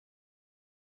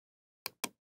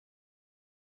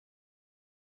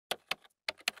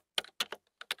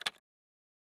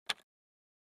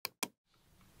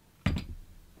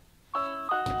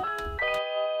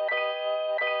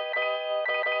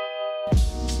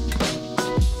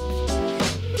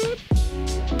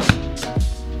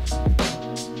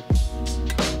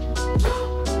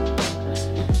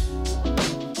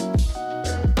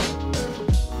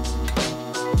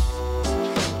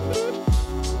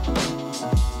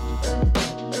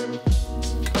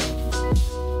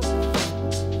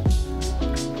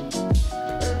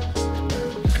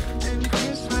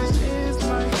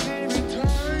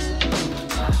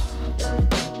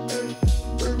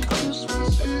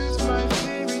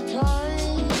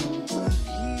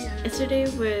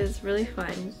Yesterday was really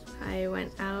fun. I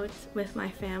went out with my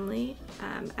family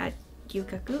at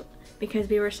Gyukaku because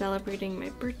we were celebrating my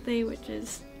birthday, which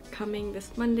is coming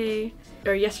this Monday.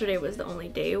 Or yesterday was the only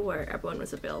day where everyone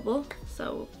was available,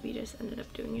 so we just ended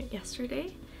up doing it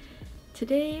yesterday.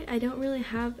 Today I don't really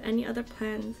have any other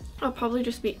plans. I'll probably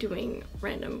just be doing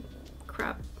random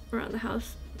crap around the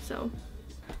house. So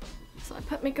I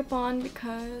put makeup on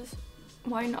because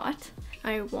why not?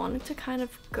 I wanted to kind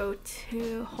of go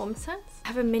to HomeSense. I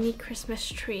have a mini Christmas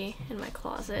tree in my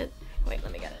closet. Wait,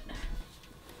 let me get it.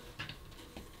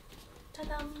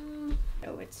 Ta-da!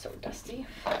 Oh, it's so dusty.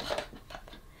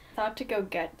 Thought to go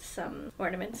get some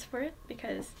ornaments for it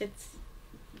because it's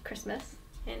Christmas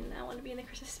and I want to be in the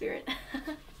Christmas spirit.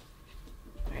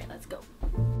 Alright, let's go.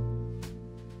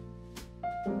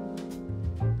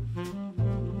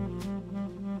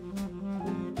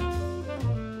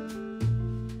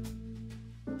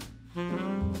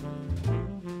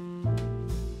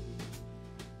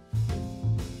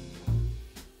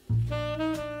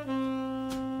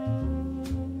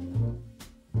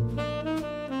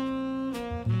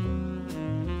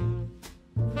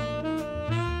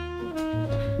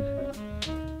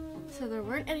 So there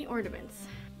weren't any ornaments,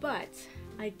 but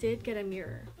I did get a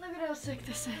mirror. Look at how sick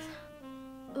this is.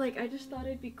 Like, I just thought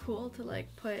it'd be cool to like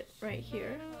put right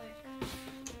here. Like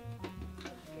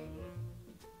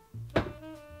that.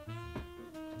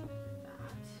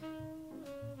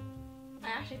 I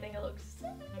actually think it looks sick.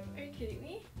 Are you kidding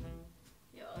me?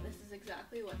 Yo, this is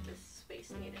exactly what this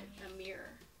space needed, a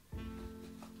mirror.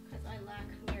 Because I lack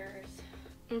mirrors.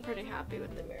 I'm pretty happy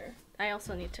with the mirror. I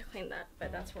also need to clean that,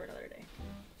 but that's for another day.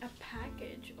 A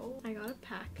package. Oh, I got a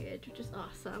package, which is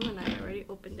awesome, and I already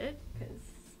opened it because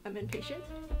I'm impatient.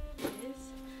 It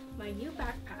is my new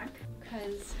backpack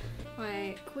because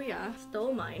my kuya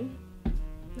stole mine.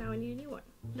 Now I need a new one.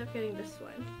 End up getting this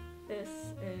one. This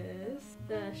is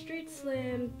the Street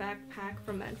Slim backpack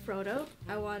from Manfrotto.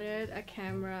 I wanted a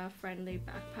camera-friendly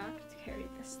backpack to carry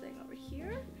this thing over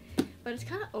here, but it's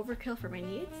kind of overkill for my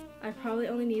needs. I probably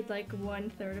only need like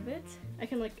 1/3 of it. I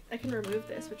can remove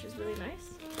this, which is really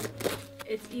nice.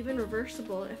 It's even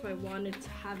reversible if I wanted to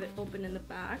have it open in the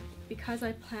back, because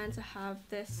I plan to have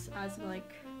this as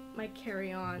like my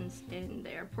carry-ons in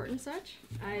the airport and such.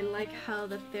 I like how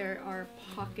that there are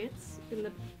pockets in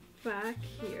the back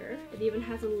here. It even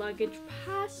has a luggage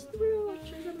pass-through,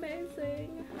 which is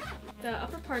amazing. The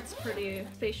upper part's pretty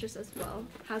spacious as well.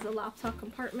 Has a laptop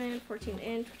compartment,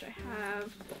 14-inch, which I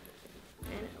have,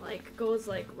 and it like goes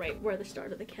like right where the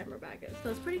start of the camera bag is. So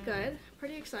it's pretty good.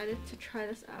 Pretty excited to try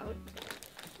this out.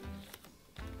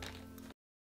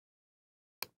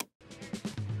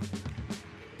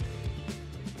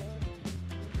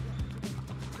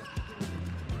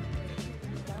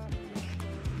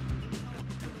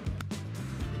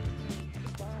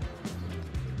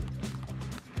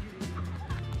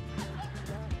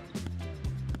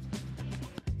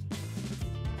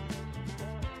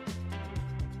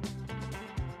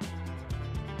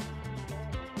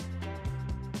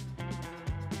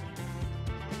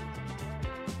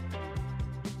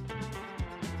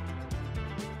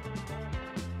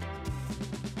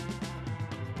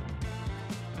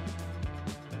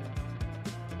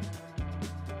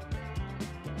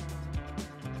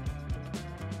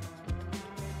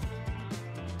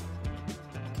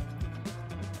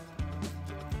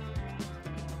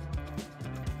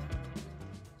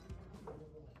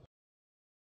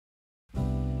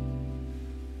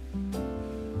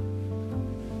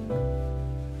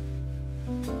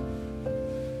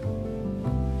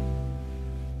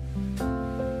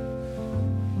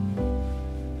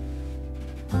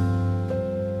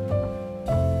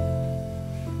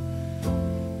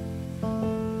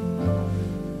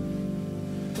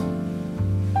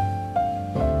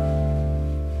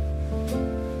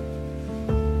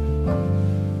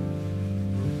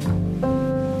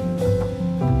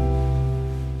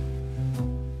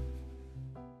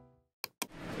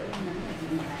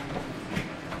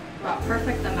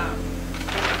 Perfect amount.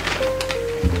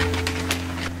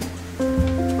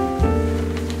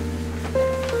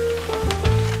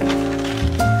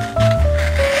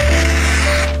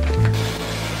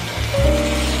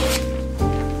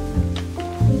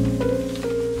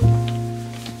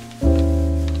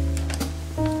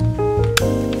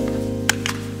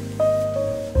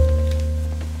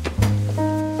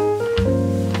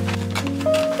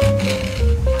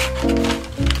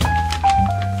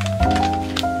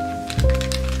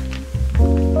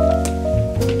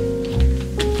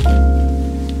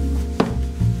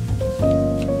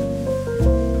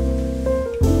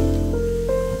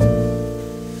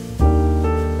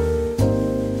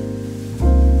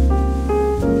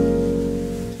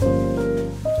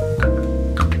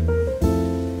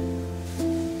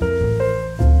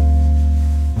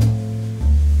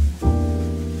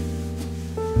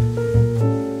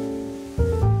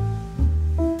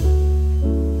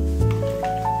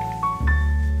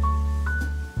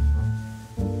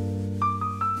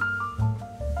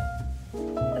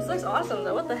 awesome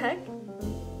though, what the heck?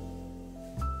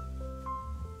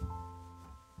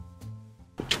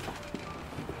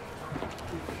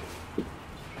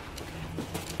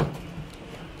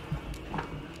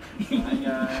 Hi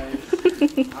guys.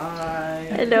 Hi.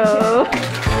 Hello.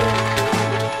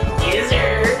 Yes,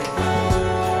 sir.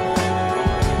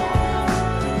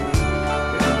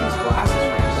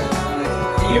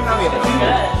 You have it.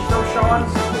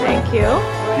 Thank you.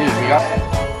 Dude, we got it.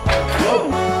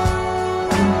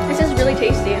 This is really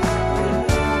tasty. Yeah,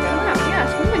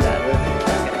 it's really good.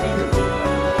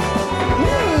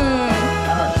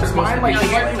 Mine like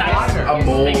slightly wider. A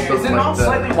mold Is it not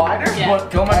slightly wider? Yeah.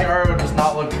 What Kilimanjaro does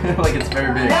not look like it's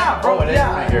very big. Yeah, bro, it is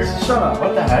bigger. Shut up.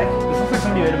 What the heck? This looks like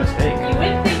somebody made a mistake. You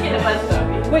would think it was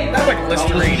though. Wait, that's like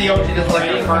Listerine. Just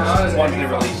like the first one they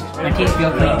released. My teeth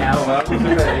feel clean now.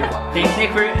 Thanks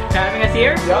Nick for having us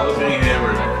here. Yeah.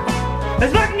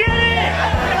 Let's fucking get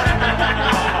it!